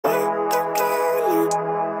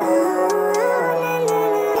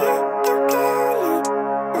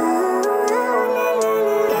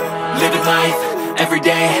Living life,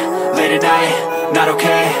 everyday, late at night, not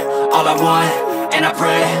okay. All I want, and I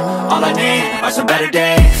pray, all I need are some better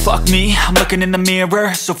days. Fuck me, I'm looking in the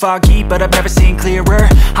mirror, so foggy, but I've never seen clearer.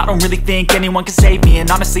 I don't really think anyone can save me,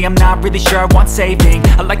 and honestly I'm not really sure I want saving.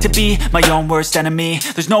 I like to be my own worst enemy.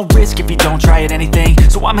 There's no risk if you don't try at anything,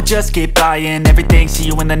 so I'ma just keep buying everything. See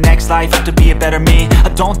you in the next life, have to be a better me. I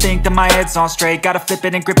don't think that my head's on straight, gotta flip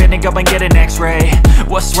it and grip it and go and get an x-ray.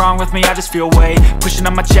 What's wrong with me? I just feel weight pushing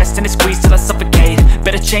on my chest and it squeezes till I suffocate.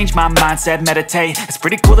 Better change my mindset, meditate. It's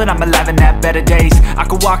pretty cool that I'm alive and have better days. I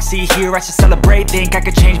could walk, see, hear, I should celebrate. Think I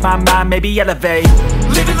could change my mind, maybe elevate.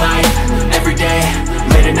 Living life, everyday,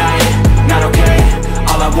 late at night, not okay.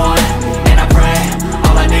 All I want, and I pray,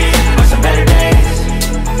 all I need are some better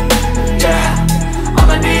days. Yeah, all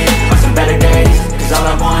I need are some better days. Cause all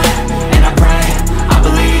I want, and I pray, I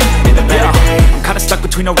believe in the better days. I'm kinda stuck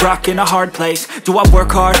between a rock and a hard place. Do I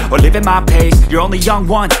work hard or live at my pace? You're only young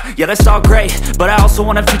once, yeah that's all great, but I also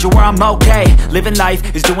want a future where I'm okay. Living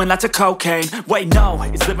life is doing lots of cocaine. Wait no,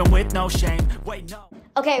 it's living with no shame. Wait no.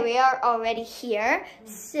 Okay, we are already here.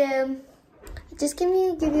 So just give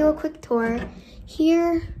you a quick tour.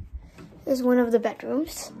 Here is one of the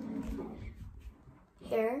bedrooms.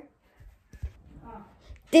 Here.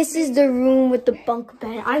 This is the room with the bunk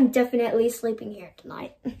bed. I'm definitely sleeping here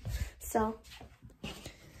tonight. So.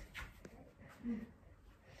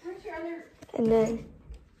 And then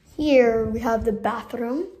here we have the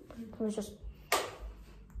bathroom. It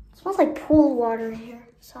smells like pool water here.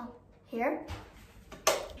 So here.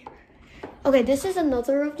 Okay, this is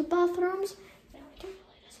another of the bathrooms.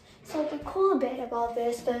 So the cool bit about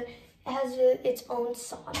this, that it has its own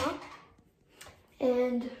sauna.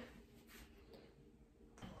 And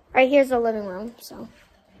right here's the living room. So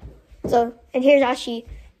and here's Ashi.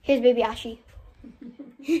 Here's baby Ashi.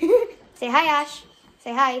 Say hi, Ash.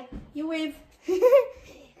 Say hi. You wave.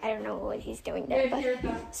 I don't know what he's doing there, but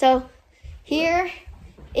so here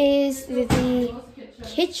is the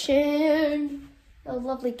kitchen, a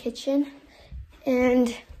lovely kitchen,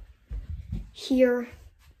 and here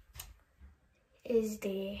is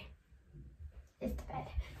the bed.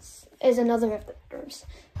 Is another of the bedrooms.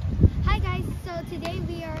 Hi guys, so today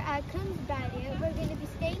we are at Kungsberget. We're going to be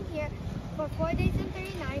staying here for 4 days and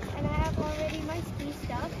 3 nights, and I have already my ski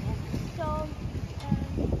stuff. So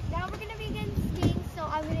now we're going to begin skiing, so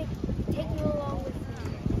I'm going to take you along with me.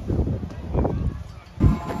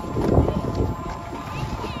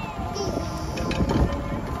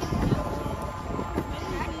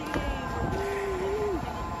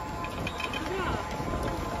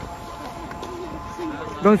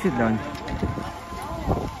 Go sit down.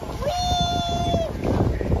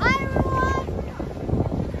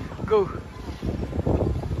 Go.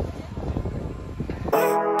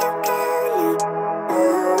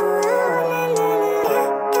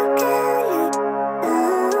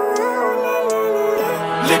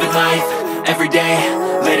 Living life, everyday,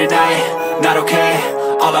 late at night, not okay.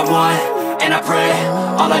 All I want, and I pray,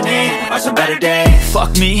 all I need are some better days.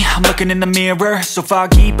 Fuck me, I'm looking in the mirror, so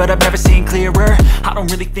foggy, but I've never seen clearer. I don't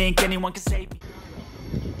really think anyone can save me.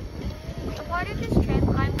 A part of this trip,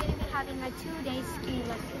 I'm going to be having a 2-day ski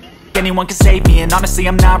lesson. Anyone can save me, and honestly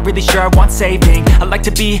I'm not really sure I want saving. I like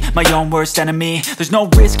to be my own worst enemy. There's no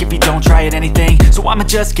risk if you don't try at anything, so I'ma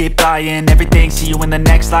just keep buying everything. See you in the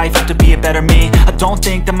next life, have to be a better me. I don't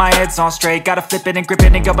think that my head's on straight, gotta flip it and grip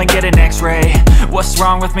it and go and get an x-ray. What's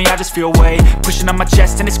wrong with me? I just feel weight pushing on my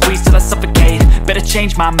chest and it squeezes till I suffocate. Better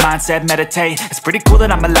change my mindset, meditate. It's pretty cool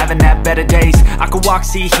that I'm alive and have better days. I could walk,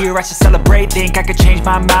 see, hear, I should celebrate. Think I could change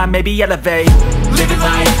my mind, maybe elevate. Living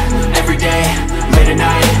life, everyday, late at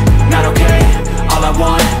night, not okay. All I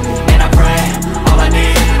want, and I pray, all I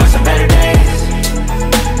need are some better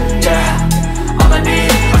days. Yeah, all I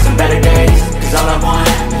need are some better days. Cause all I want,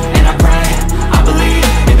 and I pray, I believe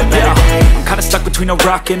in the better days. I'm kinda stuck between a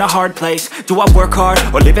rock and a hard place. Do I work hard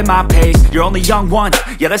or live at my pace? You're only young once,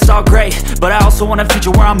 yeah that's all great, but I also want a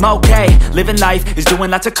future where I'm okay. Living life is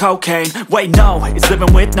doing lots of cocaine. Wait no, it's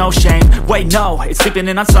living with no shame. Wait no, it's sleeping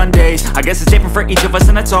in on Sundays. I guess it's different for each of us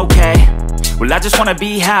and that's okay. Well I just wanna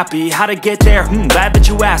be happy, how to get there? Glad that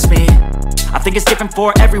you asked me. I think it's different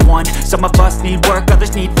for everyone. Some of us need work,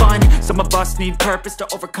 others need fun. Some of us need purpose to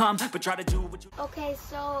overcome, but try to do what you... Okay,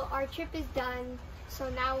 so our trip is done. So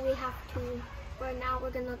now we have to,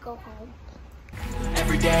 we're gonna go home.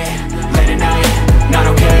 Every day, late at night, not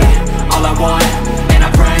okay. All I want, and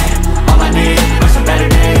I pray, all I need are some better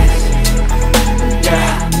days.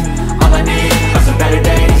 Yeah, all I need are some better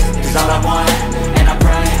days. Cause all I want, and I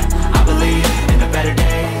pray, I believe in the better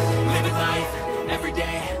days. Living life, every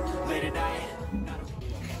day, late at night, not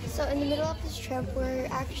okay. So in the middle of this trip, trip, we're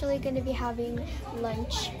actually going to be having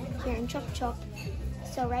lunch here in Chop Chop.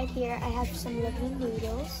 So right here, I have some lovely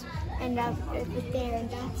noodles, and over there on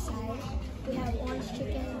that side, we have orange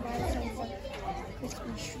chicken, rice, and some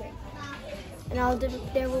crispy shrimp. And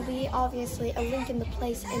there will be obviously a link in the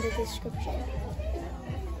place in the description.